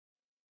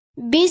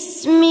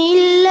بسم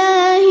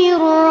الله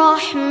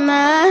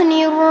الرحمن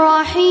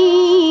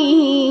الرحيم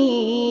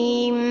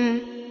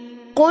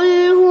قل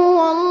هو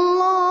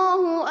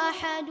الله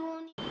أحد.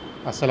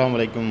 அஸ்ஸலாமு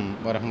அலைக்கும்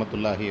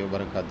வரஹ்மத்துல்லாஹி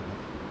வபரகாத்துஹு.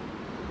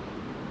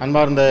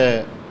 அன்பார்ந்த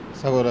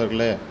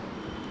சகோதரர்களே,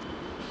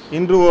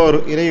 இன்று ஓர்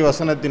இறை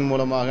வசனத்தின்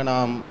மூலமாக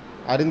நாம்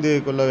அறிந்து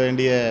கொள்ள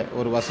வேண்டிய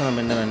ஒரு வசனம்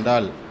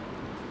என்னவென்றால்,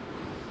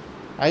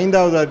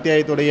 5வது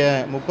அத்தியாயத்துடைய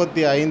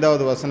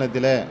 35வது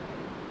வசனத்தில்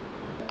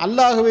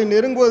அல்லாஹ்வை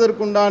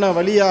நெருங்குவதற்குண்டான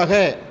வழியாக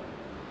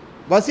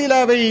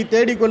வசீலாவை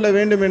தேடிக்கொள்ள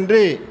வேண்டும் என்று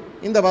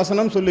இந்த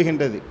வசனம்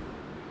சொல்லுகின்றது.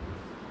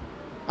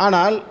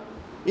 ஆனால்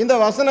இந்த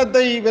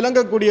வசனத்தை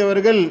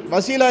விளங்கக்கூடியவர்கள்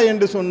வசீலா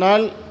என்று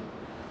சொன்னால்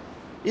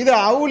இது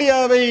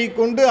அவுலியாவை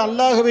கொண்டு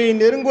அல்லாஹ்வை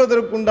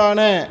நெருங்குவதற்குண்டான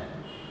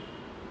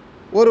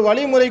ஒரு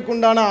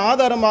வழிமுறைக்குண்டான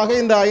ஆதாரமாக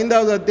இந்த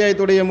 5வது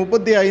அத்தியாயத்துடைய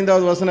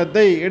 35வது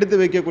வசனத்தை எடுத்து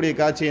வைக்கக்கூடிய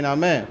காட்சியை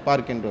நாம்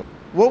பார்க்கின்றோம்.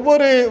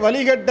 ஒவ்வொரு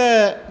வழிகட்ட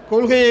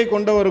கொள்கையை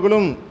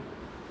கொண்டவர்களும்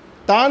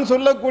தான்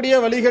சொல்லக்கூடிய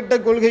வழிகட்ட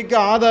கொள்கைக்கு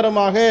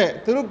ஆதாரமாக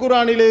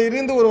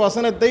திருக்குர்ஆனிலிருந்து ஒரு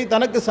வசனத்தை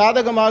தனக்கு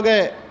சாதகமாக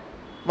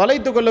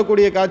வளைத்து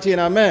கொள்ளக்கூடிய காட்சியை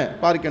நாம்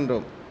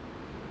பார்க்கின்றோம்.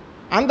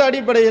 அந்த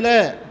அடிப்படையில்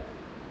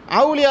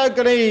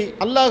அவுலியாக்களை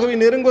அல்லாஹ்வை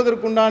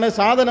நெருங்குவதற்குண்டான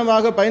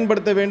சாதனமாக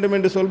பயன்படுத்த வேண்டும்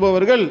என்று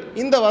சொல்பவர்கள்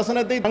இந்த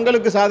வசனத்தை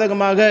தங்களுக்கு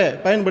சாதகமாக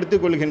பயன்படுத்தி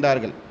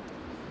கொள்கின்றார்கள்.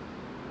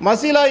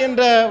 மசீலா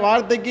என்ற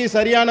வார்த்தைக்கு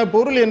சரியான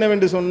பொருள்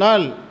என்னவென்று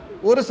சொன்னால்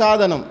ஒரு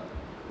சாதனம்.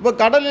 இப்போ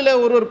கடலில்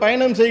ஒருவர்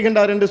பயணம்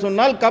செய்கின்றார் என்று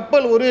சொன்னால்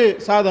கப்பல் ஒரு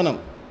சாதனம்.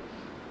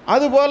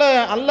 அதுபோல்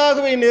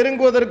அல்லாஹ்வை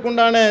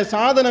நெருங்குவதற்குண்டான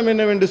சாதனம்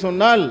என்னவென்று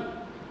சொன்னால்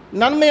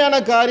நன்மையான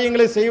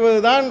காரியங்களை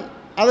செய்வதுதான்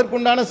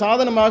அதற்குண்டான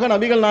சாதனமாக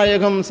நபிகள்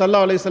நாயகம்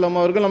ஸல்லல்லாஹு அலைஹி வஸல்லம்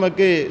அவர்கள்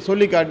நமக்கு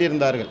சொல்லி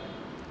காட்டியிருந்தார்கள்.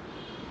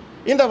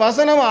 இந்த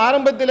வசனம்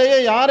ஆரம்பத்திலேயே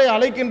யாரை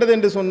அழைக்கின்றது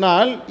என்று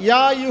சொன்னால்,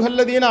 யா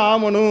அய்யுஹல்லதீன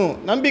ஆமனு,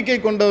 நம்பிக்கை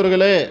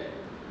கொண்டவர்களே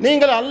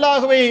நீங்கள்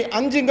அல்லாஹ்வை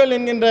அஞ்சுங்கள்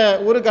என்கின்ற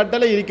ஒரு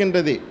கட்டளை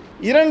இருக்கின்றது.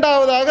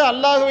 இரண்டாவதாக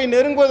அல்லாஹ்வை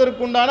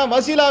நெருங்குவதற்குண்டான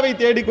வசீலாவை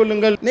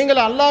தேடிக்கொள்ளுங்கள்,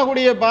 நீங்கள்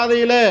அல்லாஹ்வுடைய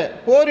பாதையில்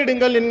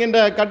போரிடுங்கள் என்கின்ற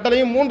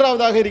கட்டளையும்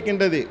மூன்றாவதாக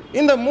இருக்கின்றது.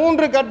 இந்த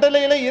 3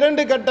 கட்டளையில்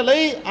 2 கட்டளை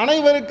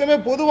அனைவருக்குமே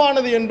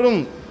பொதுவானது என்றும்,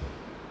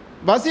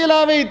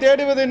 வசீலாவை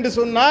தேடுவது என்று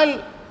சொன்னால்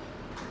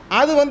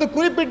அது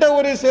குறிப்பிட்ட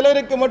ஒரு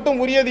சிலருக்கு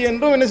மட்டும் உரியது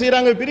என்றும் என்ன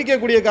செய்கிறாங்க,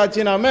 பிரிக்கக்கூடிய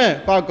காட்சியை நாம்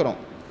பார்க்குறோம்.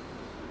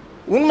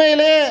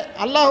 உண்மையிலே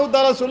அல்லாஹு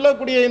தாலா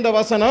சொல்லக்கூடிய இந்த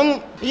வசனம்,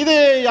 இது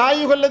யா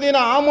அய்யுஹல்லதீன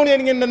ஆமனு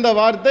என்கின்ற இந்த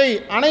வார்த்தை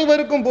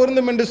அனைவருக்கும்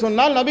பொருந்தும் என்று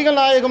சொன்னால் நபிகள்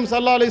நாயகம்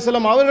ஸல்லல்லாஹு அலைஹி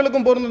வஸல்லம்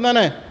அவர்களுக்கும் பொருந்தும்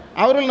தானே,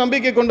 அவர்கள்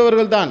நம்பிக்கை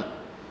கொண்டவர்கள் தான்.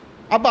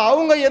 அப்போ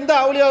அவங்க எந்த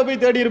அவுலியாவை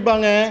போய் தேடி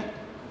இருப்பாங்க?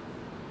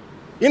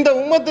 இந்த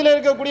உம்மத்தில்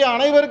இருக்கக்கூடிய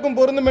அனைவருக்கும்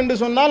பொருந்தும் என்று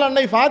சொன்னால்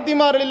அன்னை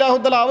ஃபாத்திமா ரலியல்லாஹு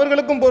தஆலா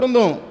அவர்களுக்கும்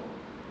பொருந்தும்.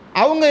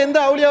 அவங்க எந்த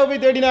அவுலியாவை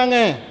போய் தேடினாங்க?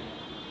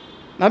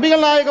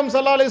 நபிகள் நாயகம்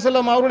ஸல்லல்லாஹு அலைஹி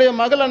வஸல்லம் அவருடைய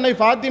மகள் அன்னை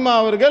ஃபாத்திமா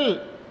அவர்கள்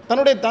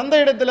தன்னுடைய தந்தை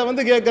இடத்துல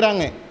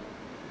கேட்குறாங்க.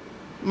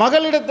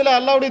 மகளிடத்தில்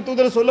அல்லாஹ்வுடைய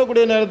தூதர்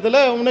சொல்லக்கூடிய நேரத்தில்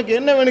உனக்கு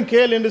என்ன வேணும்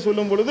கேள் என்று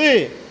சொல்லும் பொழுது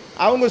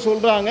அவங்க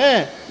சொல்கிறாங்க,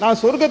 நான்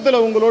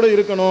சொர்க்கத்தில் உங்களோடு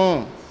இருக்கணும்.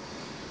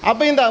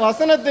 அப்போ இந்த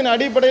வசனத்தின்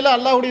அடிப்படையில்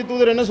அல்லாஹ்வுடைய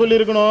தூதர் என்ன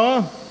சொல்லியிருக்கணும்?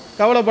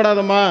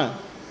 கவலைப்படாதம்மா,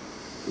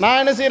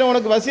 நான் என்ன செய்கிறேன்,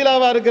 உனக்கு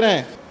வசீலாவாக இருக்கிறேன்,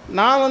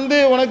 நான்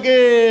உனக்கு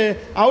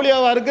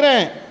அவுலியாவாக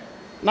இருக்கிறேன்,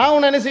 நான்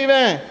உன்னை என்ன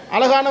செய்வேன்,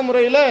 அழகான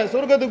முறையில்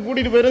சொர்க்கத்துக்கு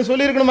கூட்டிகிட்டு போயிடுன்னு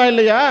சொல்லியிருக்கணுமா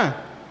இல்லையா?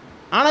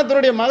 ஆனால்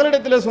தன்னுடைய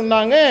மகளிடத்தில்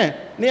சொன்னாங்க,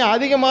 நீ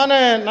அதிகமான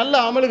நல்ல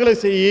அமல்களை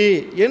செய்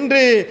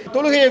என்று,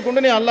 தொழுகையை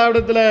கொண்டு நீ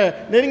அல்லாஹ்விடத்தில்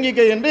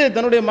நெருங்கிக்க என்று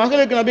தன்னுடைய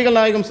மகளுக்கு நபிகள்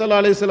நாயகம்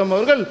ஸல்லல்லாஹு அலைஹி வஸல்லம்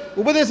அவர்கள்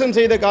உபதேசம்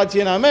செய்த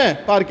காட்சியை நாம்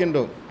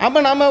பார்க்கின்றோம். அப்போ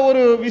நம்ம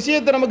ஒரு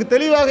விஷயத்தை நமக்கு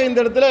தெளிவாக இந்த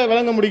இடத்துல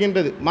விளங்க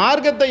முடிகின்றது.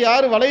 மார்க்கத்தை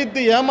யார் வளைத்து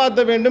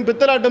ஏமாற்ற வேண்டும்,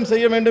 பித்தலாட்டம்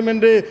செய்ய வேண்டும்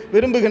என்று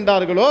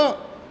விரும்புகின்றார்களோ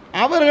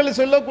அவர்கள்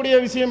சொல்லக்கூடிய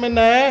விஷயம்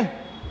என்ன?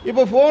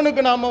 இப்போ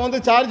ஃபோனுக்கு நாம்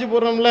சார்ஜ்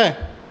போடுறோம்ல,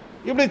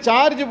 இப்படி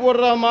சார்ஜ்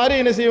போடுற மாதிரி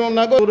என்ன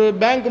செய்வோம்னாக்கா ஒரு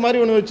பேங்க்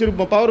மாதிரி ஒன்று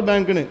வச்சுருப்போம், பவர்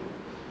பேங்க்குன்னு.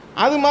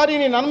 அது மாதிரி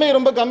நீ நன்மை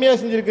ரொம்ப கம்மியாக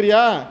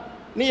செஞ்சுருக்கிறியா,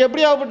 நீ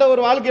எப்படியாப்பட்ட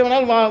ஒரு வாழ்க்கை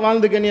வேணாலும்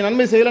வாழ்ந்துக்க, நீ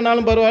நன்மை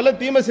செய்யலைனாலும் பரவாயில்ல,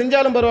 தீமை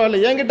செஞ்சாலும்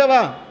பரவாயில்ல, என்கிட்ட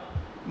வா,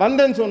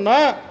 வந்தேன்னு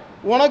சொன்னால்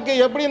உனக்கு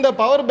எப்படி இந்த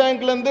பவர்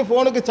பேங்க்லேருந்து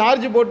ஃபோனுக்கு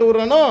சார்ஜ் போட்டு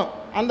விட்றனோ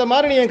அந்த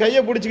மாதிரி நீ என்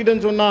கையை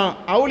பிடிச்சிக்கிட்டேன்னு சொன்னான்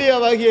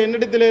அவுலியாவாகிய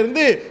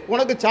என்னிடத்திலிருந்து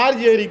உனக்கு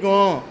சார்ஜ்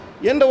ஏறிக்கும்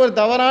என்ற ஒரு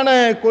தவறான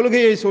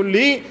கொள்கையை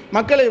சொல்லி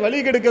மக்களை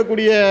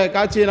வழிகெடுக்கக்கூடிய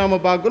காட்சியை நாம்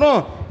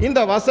பார்க்குறோம். இந்த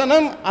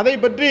வசனம் அதை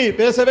பற்றி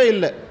பேசவே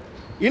இல்லை.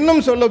 இன்னும்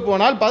சொல்ல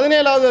போனால்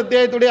 17வது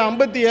அத்தியாயத்துடைய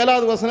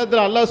 57வது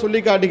வசனத்தில் அல்லாஹ் சொல்லி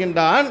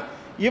காட்டுகின்றான்,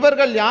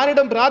 இவர்கள்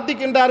யாரிடம்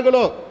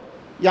பிரார்த்திக்கின்றார்களோ,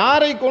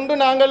 யாரை கொண்டு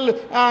நாங்கள்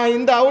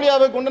இந்த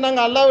அவுலியாவை கொண்டு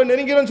நாங்கள் அல்லாஹ்வை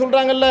நெருங்கிறோன்னு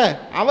சொல்கிறாங்கல்ல,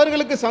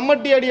 அவர்களுக்கு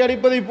சம்மட்டி அடி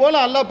அடிப்பதை போல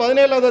அல்லாஹ்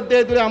 17வது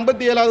அத்தியாயத்துடைய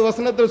 57வது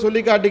வசனத்தில்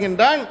சொல்லி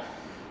காட்டுகின்றான்,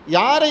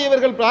 யாரை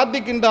இவர்கள்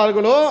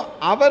பிரார்த்திக்கின்றார்களோ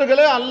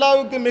அவர்களே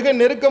அல்லாஹ்வுக்கு மிக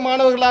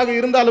நெருக்கமானவர்களாக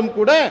இருந்தாலும்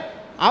கூட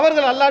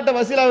அவர்கள் அல்லாஹ்ட்ட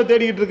வசீலாவை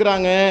தேடிக்கிட்டு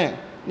இருக்கிறாங்க.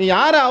 நீ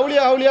யாரை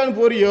அவுலியான்னு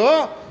போறியோ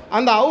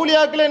அந்த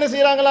அவுலியாக்களே என்ன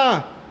செய்கிறாங்களாம்,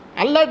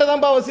 அல்லாஹ்ட்ட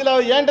தான்ப்பா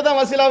வசீலாவை, ஏன்ட்டு தான்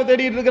வசீலாவை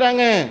தேடிக்கிட்டு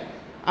இருக்கிறாங்க.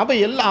 அப்போ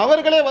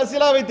அவர்களே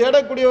வசீலாவை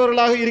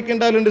தேடக்கூடியவர்களாக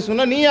இருக்கின்றார்கள் என்று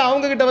சொன்னால் நீ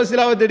அவங்கக்கிட்ட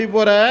வசீலாவை தேடி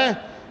போகிற?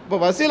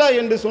 இப்போ வசீலா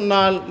என்று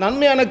சொன்னால்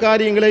நன்மையான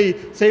காரியங்களை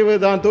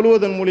செய்வதுதான்,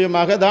 தொழுவதன்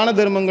மூலியமாக, தான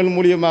தர்மங்கள்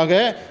மூலியமாக,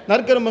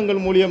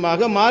 நற்கர்மங்கள்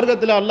மூலியமாக,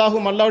 மார்க்கத்தில்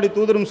அல்லாஹும் அல்லாஹ்வுடைய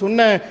தூதரும்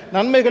சொன்ன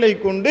நன்மைகளை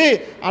கொண்டு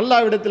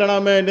அல்லாஹ்விடத்தில்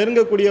நாம்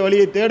நெருங்கக்கூடிய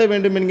வழியை தேட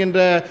வேண்டும் என்கின்ற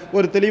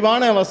ஒரு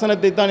தெளிவான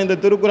வசனத்தை தான் இந்த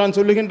திருக்குரான்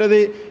சொல்லுகின்றது.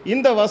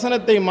 இந்த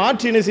வசனத்தை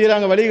மாற்றி என்ன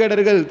செய்கிறாங்க,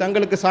 வழிகாடர்கள்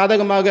தங்களுக்கு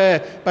சாதகமாக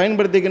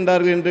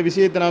பயன்படுத்துகின்றார்கள் என்ற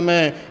விஷயத்தை நாம்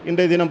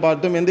இன்றைய தினம்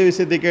பார்த்தோம். எந்த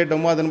விஷயத்தை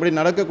கேட்டோமோ அதன்படி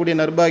நடக்கக்கூடிய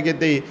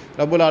நற்பாக்கியத்தை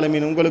ரப்புல்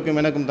ஆலமீன்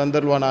உங்களுக்கும் எனக்கும்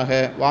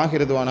தந்தருவானாக.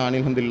 வாஹிரதுவானா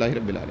அனில் ஹம்துலில்லாஹி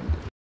ரப்பில் ஆலமீன்.